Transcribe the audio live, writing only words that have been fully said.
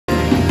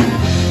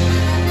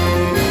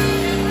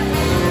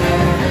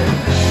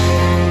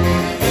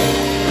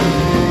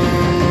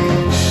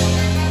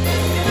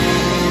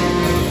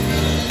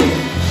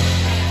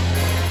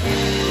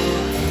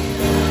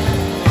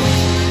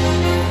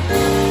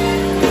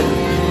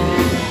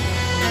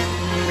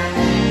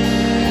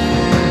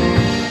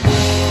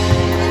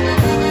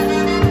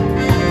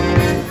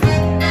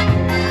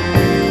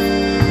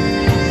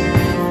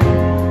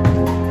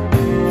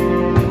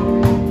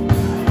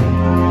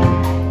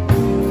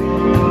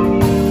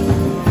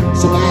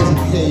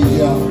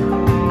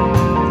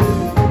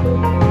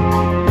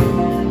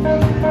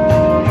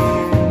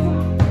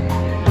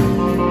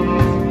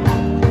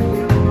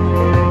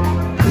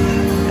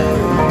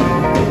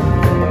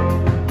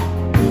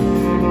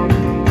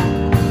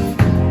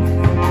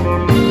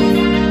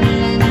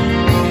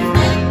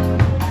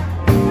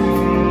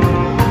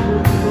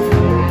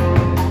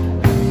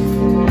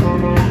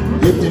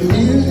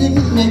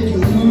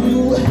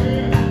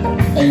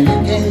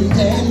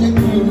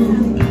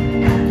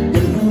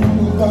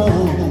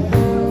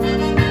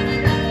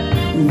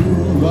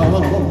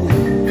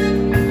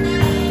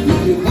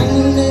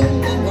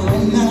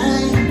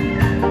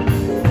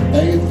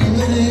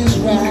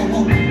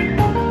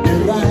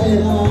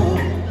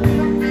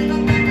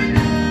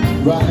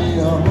Right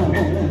on.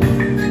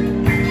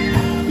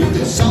 If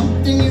there's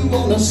something you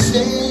wanna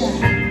say,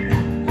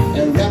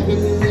 and rap it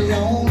is the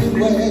only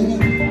way,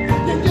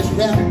 then just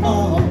rap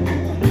on,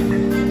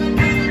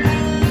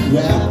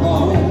 rap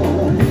on.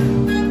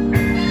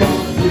 But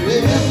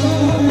whatever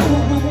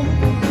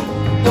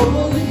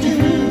you do,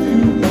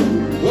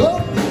 oh,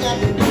 you got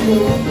to do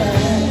your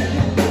thing.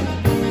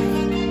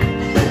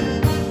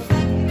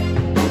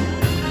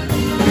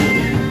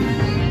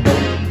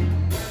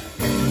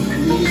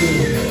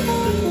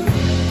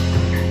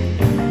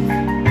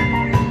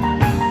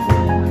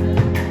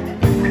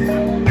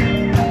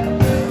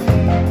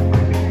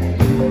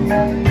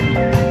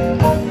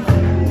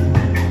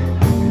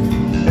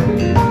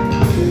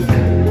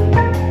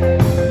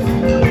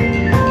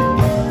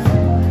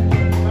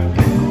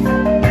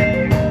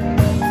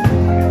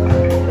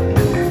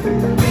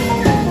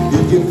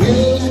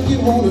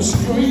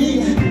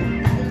 Scream,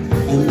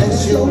 and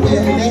that's your way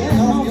of letting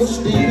off your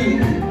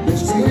steam. And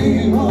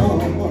scream on,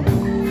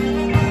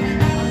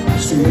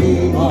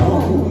 scream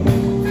on.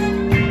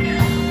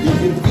 If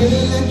you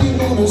feel like you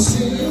wanna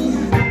sing,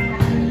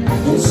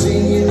 and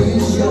singing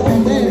is your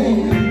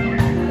name,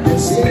 then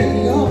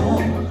sing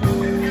on,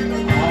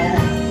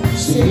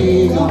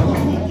 sing on.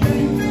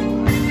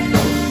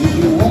 If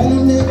you wanna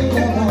live it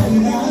all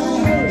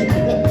night,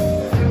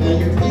 and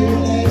you feel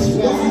that's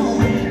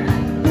right,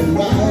 then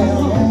right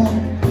on.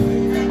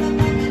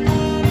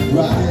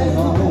 Right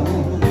on,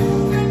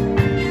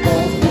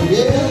 but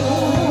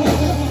whatever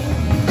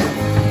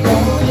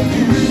gonna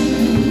do,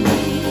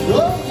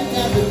 oh, you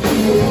got to do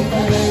your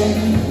thing.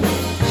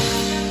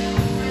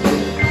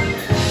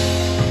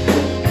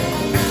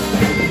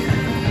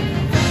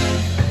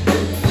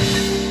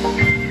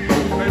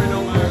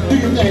 Do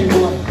your thing,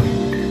 boy.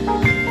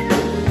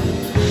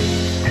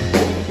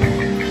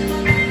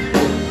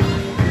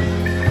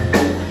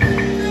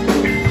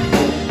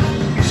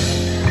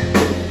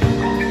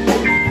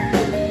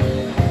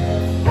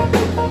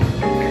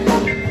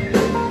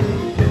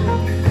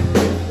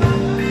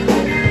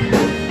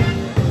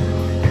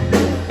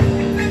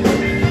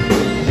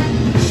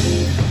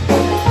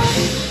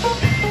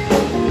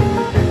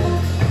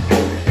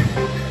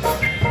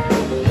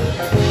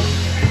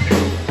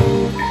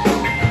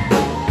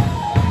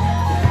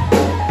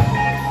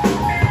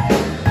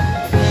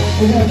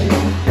 We have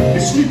the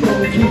sleep on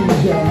the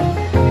keys, y'all.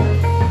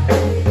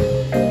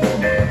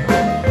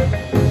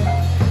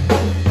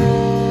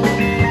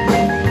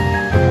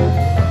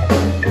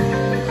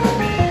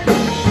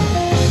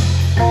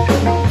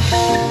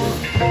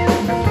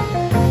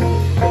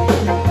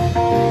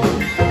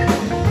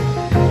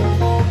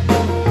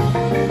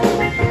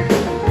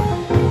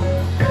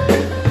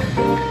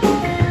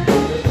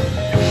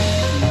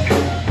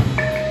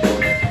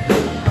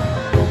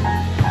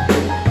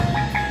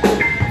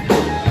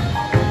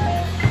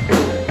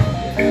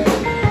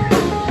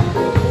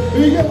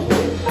 Here you go.